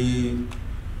it be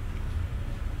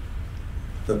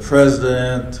the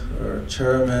president or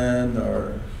chairman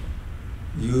or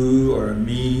you or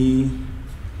me,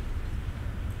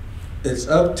 it's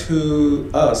up to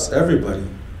us, everybody,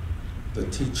 the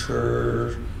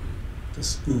teacher, the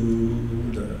school,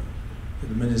 the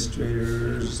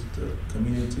administrators, the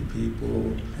community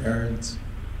people, parents.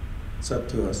 It's up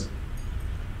to us.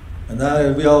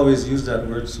 And we always use that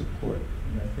word support.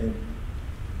 And I think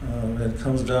when it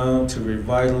comes down to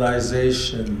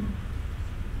revitalization,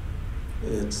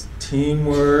 it's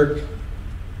teamwork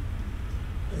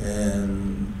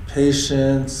and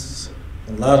patience,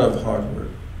 a lot of hard work.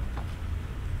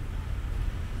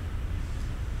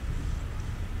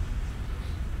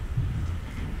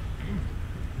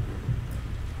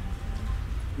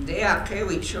 Dea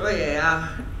kewi choye a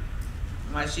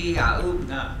maji a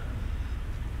ubna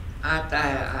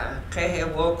ata kehe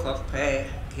wokok pe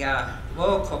kia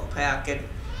wokok pe a ke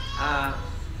a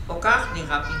okachni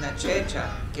hapina checha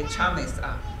ke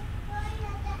chamesa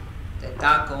the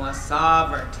dako a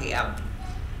sovereignty a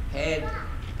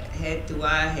head to a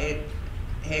head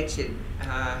chid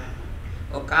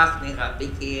okachni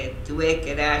hapiki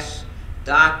tueke dash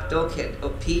dak doket o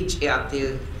peach ya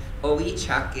tu o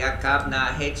ichak ya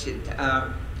kabna hechit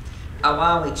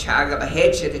awawi chaga ba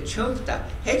heche de chumta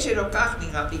heche ro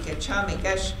kachni ga pike chami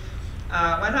gash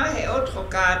wana he otro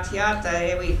ka tiata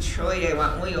ewi choye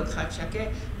wa uyo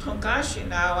kachake tonkashi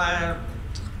na wa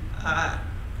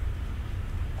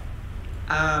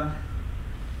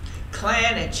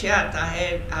clan e chiata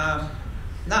he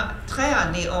na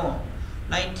trea ni o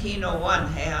 1901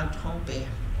 he an trompe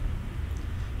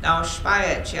na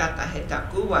spaya chiata he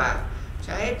takuwa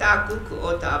cha he takuku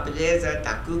o ta beleza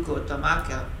takuku o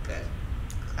tamaka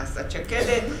asa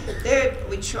chakede de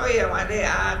we choya wale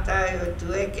ata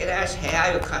tu e kerash he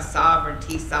ayo ka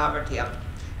sovereignty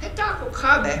he taku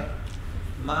kabe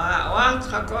ma wan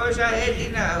trakoja he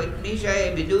dina mija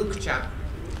e bidukcha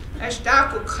es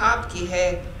taku kap ki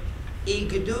he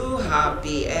igdu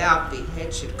happy api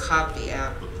het copy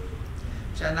api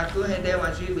cha naku he de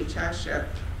waji wichasha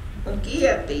unki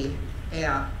api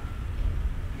ea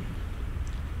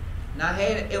na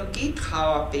he unki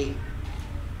happy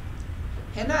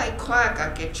hena I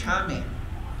kwaka ke chame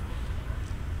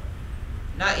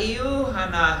na iu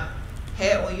hana he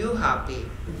uyu happy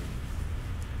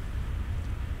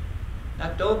na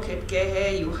toket ke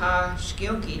he you ha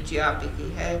skiunki jiapi ki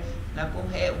he na kum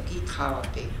he unki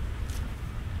happy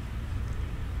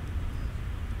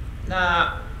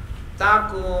na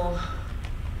taku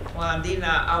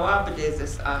wandina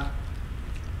awabdezes a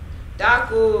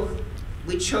taku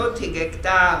wichoti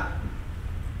gekta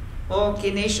o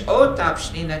kinish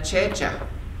otapshni na checha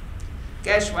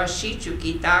kesh washichu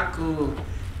ki taku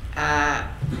a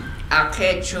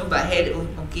kechumba head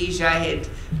unkija head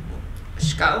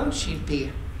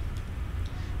skaunchimpi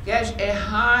kesh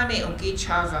ehani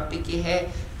unkichava piki he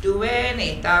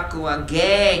duene taku a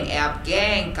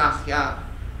gang kahya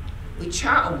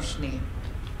Wicha umshni.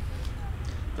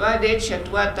 Tua deche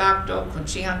tua takto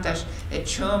kunchihantas et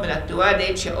chumela tua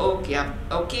deche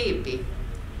okipi.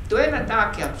 Tuena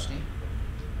takyapshni.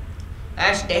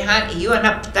 As dehan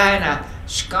iuanaptaina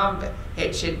skambe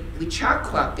heche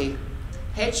wichakwapi.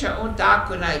 Hecha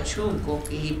untakuna chumko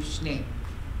kihipshni.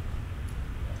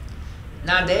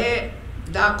 Na de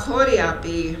da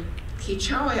koriapi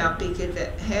kichawayapi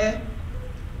kete he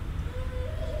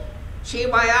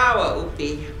Chiwayawa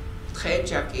upi.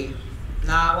 Chechaki.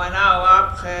 Na wana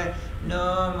wapre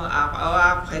num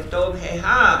wapre tob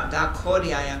heha da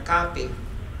kodia yankapi.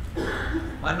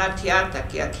 Wana tiata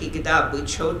ki akigda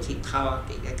buchoti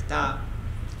tawapi gekta.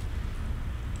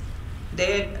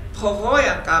 De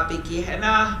poroya kapi ki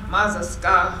hena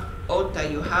mazaska ota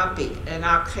yuhapi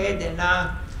ena krede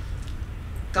na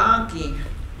ganki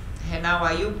hena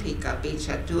wayupi kapi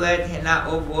chatued hena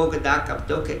ovogda kap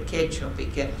doket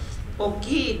kechumpi ke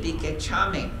oki pike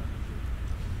chame.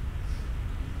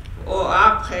 O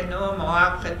après nom, o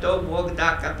après to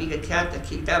wogda kapiga tiata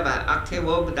kitaba akte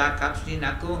wogda kapshni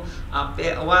naku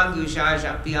ampe wangu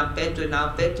jaja pi ampetu na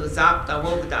ampetu zapta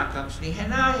wogda kapshni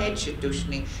hena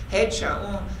hechetushni hecha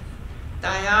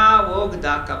daya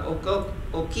wogda kap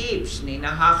okipshni na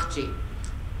hachchi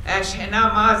ash hena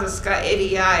mazaska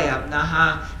eriaya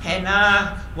na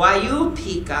hena wayu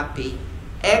pikapi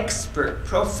expert,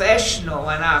 professional,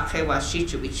 wana kewa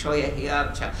shichu bichoya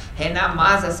hiabcha. Hena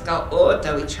mazaska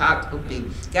ota wichak upi.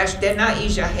 Gash dena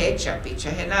ija hecha picha.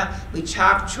 Hena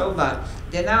wichak choba.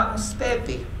 Dena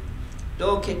uspepi.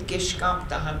 Doket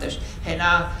gishkamta handash.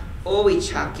 Hena o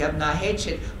wichak yabna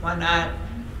hechet. Wana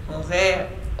ure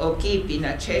okipi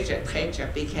na checha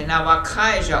trecha pik. Hena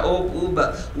wakaja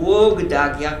uba.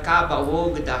 Wogdag yakaba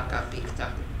wogdaka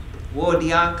pikta.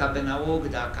 Wodianka bena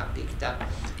wogdaka pikta.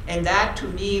 And that to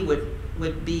me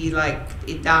would be like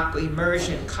idako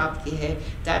immersion kapki he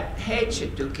that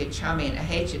heche tu ke chamin a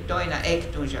heche doina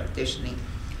ektu japtishni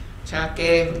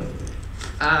chake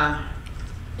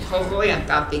hohoyan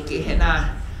kapi ki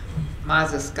hena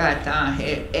mazaskata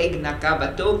he egna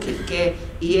kabato ke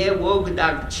ie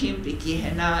wogdag chimpi ki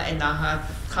hena enaha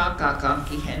kaka kam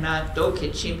ki hena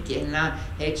toke chimki hena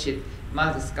heche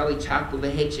mazaskawi chaku be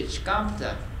heche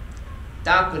chkamta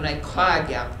taku na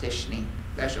kwagaptishni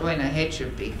Gash oina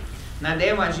hechupi. Na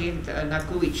dewa jim na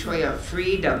kui choya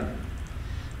freedom.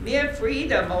 Mere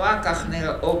freedom wakach ne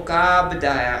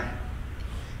okabdaya.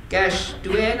 Gash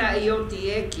duena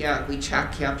iotiekia we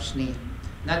chakyapshni.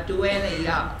 Na duena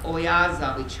ya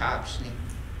oyaza we chapshni.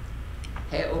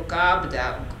 He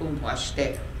okabda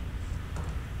umwashte.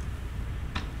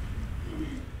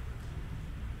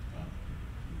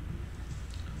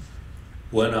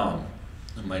 When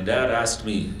my dad asked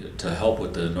me to help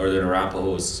with the Northern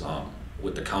Arapahoes,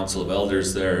 with the Council of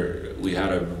Elders there, we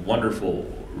had a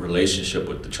wonderful relationship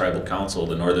with the Tribal Council,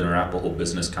 the Northern Arapaho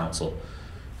Business Council.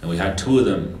 And we had two of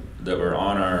them that were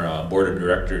on our board of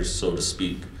directors, so to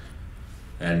speak.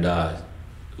 And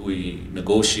we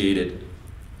negotiated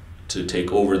to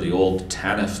take over the old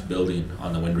TANF building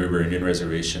on the Wind River Indian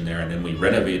Reservation there, and then we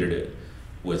renovated it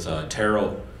with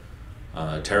taro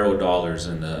dollars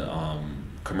and the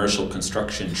commercial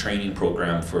construction training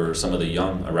program for some of the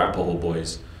young Arapaho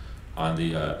boys on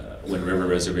the Wind River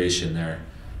Reservation there.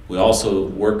 We also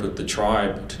worked with the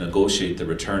tribe to negotiate the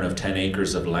return of 10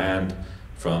 acres of land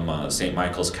from St.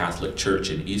 Michael's Catholic Church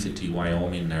in Ethity,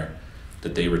 Wyoming there,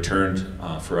 that they returned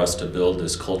for us to build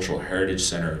this cultural heritage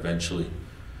center eventually.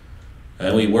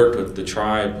 And we worked with the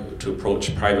tribe to approach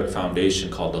a private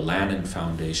foundation called the Lannon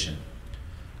Foundation.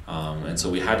 And so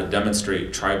we had to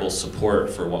demonstrate tribal support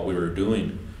for what we were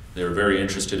doing. They were very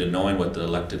interested in knowing what the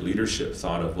elected leadership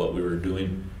thought of what we were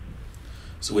doing.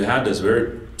 So we had this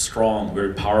very strong,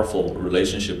 very powerful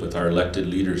relationship with our elected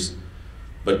leaders.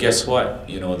 But guess what?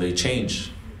 You know, they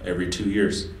change every 2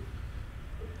 years.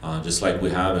 Just like we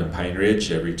have in Pine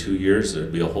Ridge, every 2 years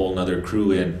there'd be a whole nother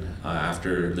crew in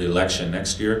after the election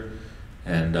next year.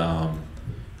 And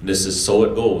this is so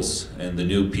it goes. And the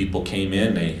new people came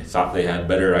in, they thought they had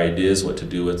better ideas what to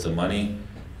do with the money.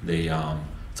 They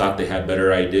thought they had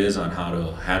better ideas on how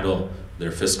to handle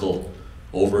their fiscal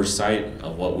oversight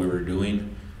of what we were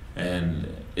doing. And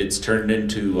it's turned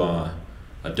into a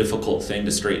difficult thing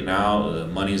to straighten out. The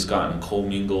money's gotten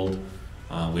commingled.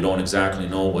 We don't exactly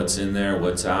know what's in there,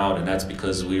 what's out, and that's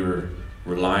because we were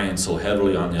relying so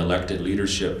heavily on the elected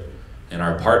leadership and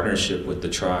our partnership with the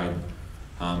tribe.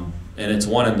 And it's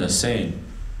one and the same.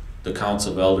 The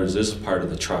Council of Elders is a part of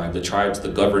the tribe. The tribe's the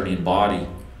governing body.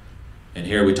 And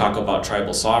here we talk about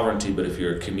tribal sovereignty, but if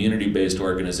you're a community-based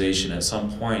organization, at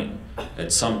some point,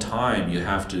 at some time, you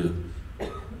have to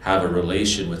have a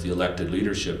relation with the elected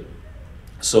leadership.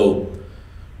 So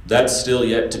that's still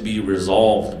yet to be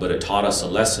resolved, but it taught us a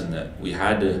lesson that we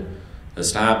had to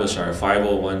establish our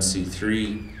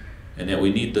 501c3 and that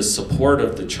we need the support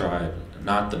of the tribe,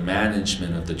 not the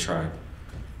management of the tribe.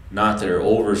 Not their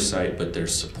oversight, but their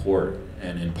support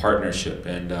and in partnership.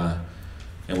 And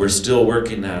we're still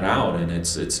working that out, and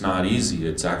it's not easy.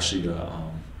 It's actually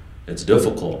it's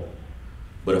difficult.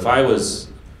 But if I was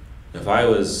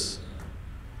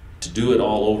to do it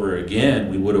all over again,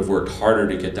 we would have worked harder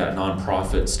to get that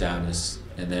nonprofit status,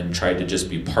 and then tried to just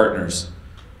be partners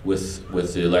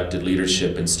with the elected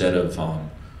leadership instead of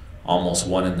almost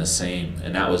one and the same.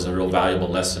 And that was a real valuable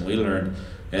lesson we learned.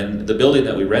 And the building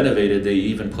that we renovated, they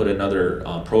even put another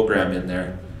program in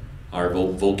there, our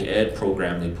Voc Ed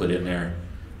program they put in there,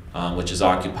 which is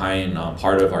occupying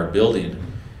part of our building.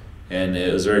 And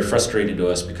it was very frustrating to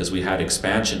us because we had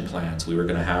expansion plans. We were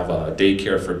going to have a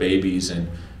daycare for babies, and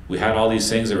we had all these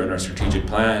things that were in our strategic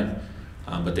plan,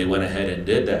 but they went ahead and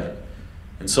did that.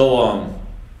 And so,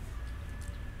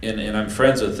 and I'm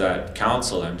friends with that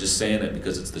council. I'm just saying it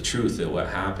because it's the truth of what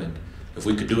happened. If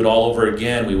we could do it all over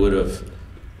again, we would have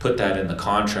put that in the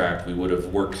contract. We would have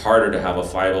worked harder to have a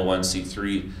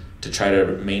 501c3 to try to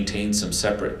maintain some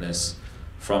separateness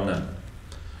from them.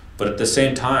 But at the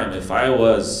same time, if I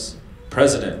was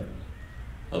president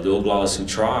of the Oglala Sioux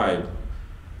tribe,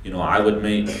 you know, I would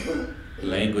make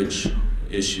language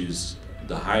issues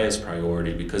the highest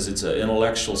priority because it's an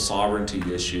intellectual sovereignty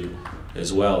issue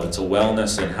as well. It's a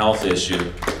wellness and health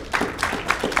issue.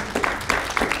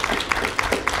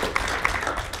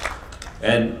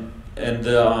 And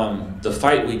the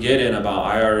fight we get in about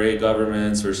IRA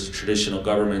governments versus traditional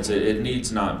governments, it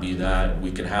needs not be that.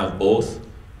 We can have both.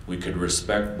 We could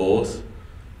respect both.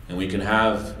 And we can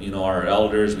have, you know, our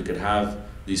elders, we could have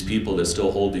these people that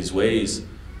still hold these ways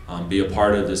be a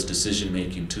part of this decision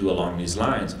making too along these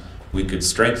lines. We could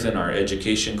strengthen our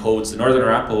education codes. The Northern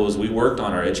Arapahoes, we worked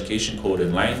on our education code,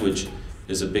 and language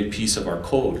is a big piece of our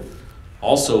code.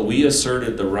 Also, we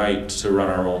asserted the right to run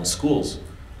our own schools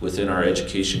within our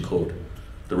education code.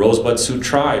 The Rosebud Sioux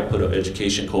tribe put an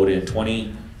education code in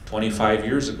 25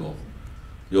 years ago.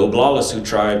 The Oglala Sioux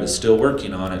tribe is still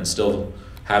working on it and still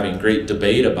having great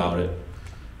debate about it.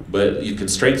 But you can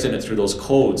strengthen it through those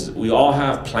codes. We all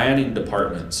have planning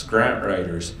departments, grant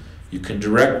writers. You can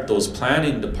direct those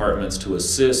planning departments to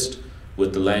assist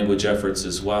with the language efforts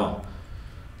as well.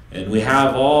 And we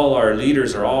have all our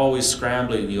leaders are always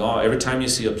scrambling. Every time you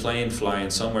see a plane flying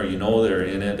somewhere, you know they're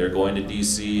in it. They're going to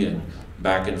DC and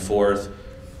back and forth,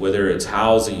 whether it's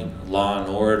housing, law and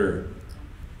order,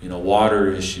 you know,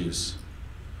 water issues.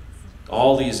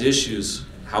 All these issues,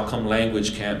 how come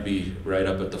language can't be right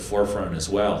up at the forefront as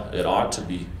well? It ought to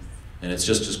be. And it's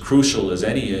just as crucial as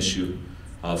any issue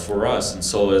for us. And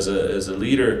so as a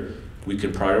leader, we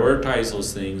can prioritize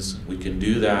those things. We can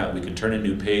do that. We can turn a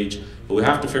new page. But we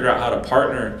have to figure out how to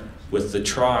partner with the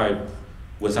tribe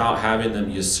without having them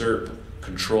usurp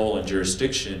control and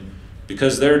jurisdiction,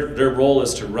 because their role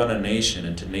is to run a nation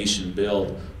and to nation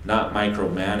build not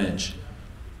micromanage.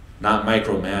 Not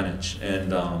micromanage.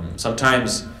 And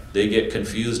sometimes they get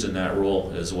confused in that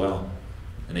role as well.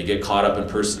 And they get caught up in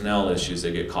personnel issues.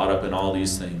 They get caught up in all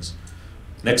these things.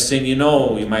 Next thing you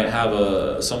know, you might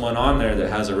have someone on there that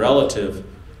has a relative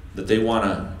that they want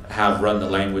to have run the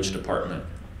language department.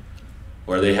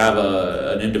 Or they have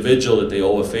an individual that they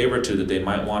owe a favor to that they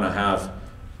might want to have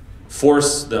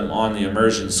force them on the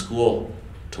immersion school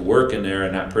to work in there,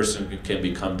 and that person can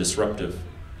become disruptive.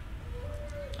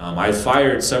 I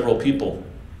fired several people.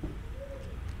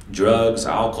 Drugs,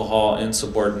 alcohol,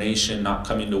 insubordination, not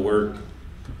coming to work.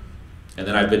 And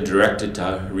then I've been directed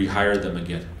to rehire them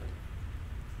again.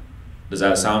 Does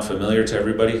that sound familiar to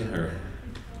everybody? Or,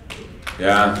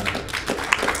 yeah.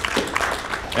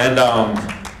 And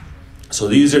so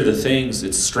these are the things.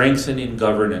 It's strengthening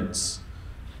governance,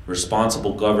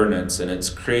 responsible governance, and it's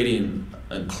creating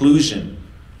inclusion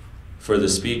for the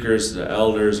speakers, the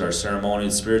elders, our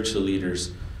ceremonial spiritual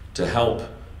leaders to help,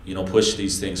 push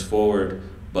these things forward,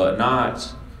 but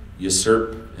not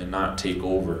usurp and not take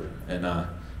over. And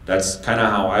that's kind of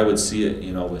how I would see it,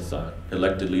 with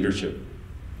elected leadership.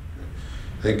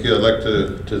 Thank you. I'd like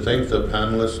to thank the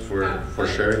panelists for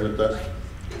sharing with us.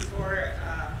 Before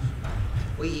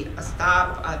we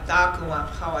stop Daku and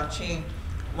Kawachin,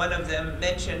 one of them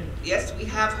mentioned, yes, we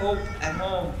have hope at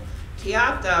home.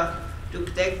 Tiata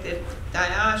dukdektet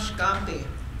dayash gampi.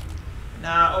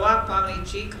 Na oak pamni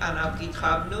chik ana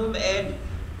kitrabnum ed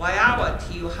wayawa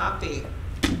tiu happy.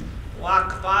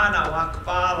 Wakvana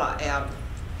wakbala eb.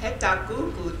 Heta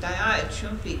gugu daya et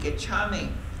chumpi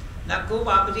gechami. The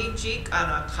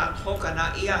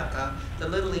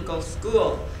Little Eagle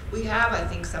School. We have, I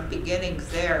think, some beginnings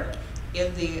there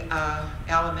in the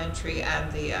elementary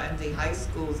and the high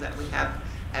schools that we have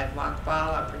at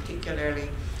Wakbala particularly.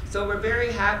 So we're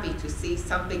very happy to see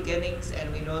some beginnings,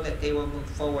 and we know that they will move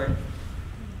forward.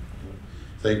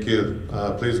 Thank you.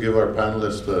 Please give our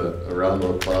panelists a round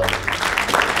of applause.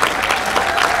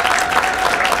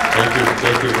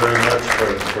 Thank you very much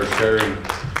for sharing.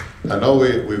 I know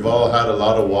we've all had a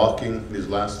lot of walking these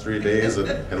last 3 days,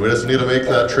 and we just need to make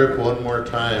that trip one more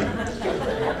time.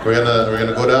 We're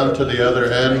gonna go down to the other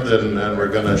end, and we're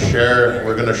gonna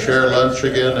share lunch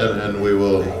again, and we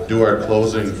will do our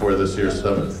closing for this year's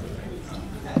summit.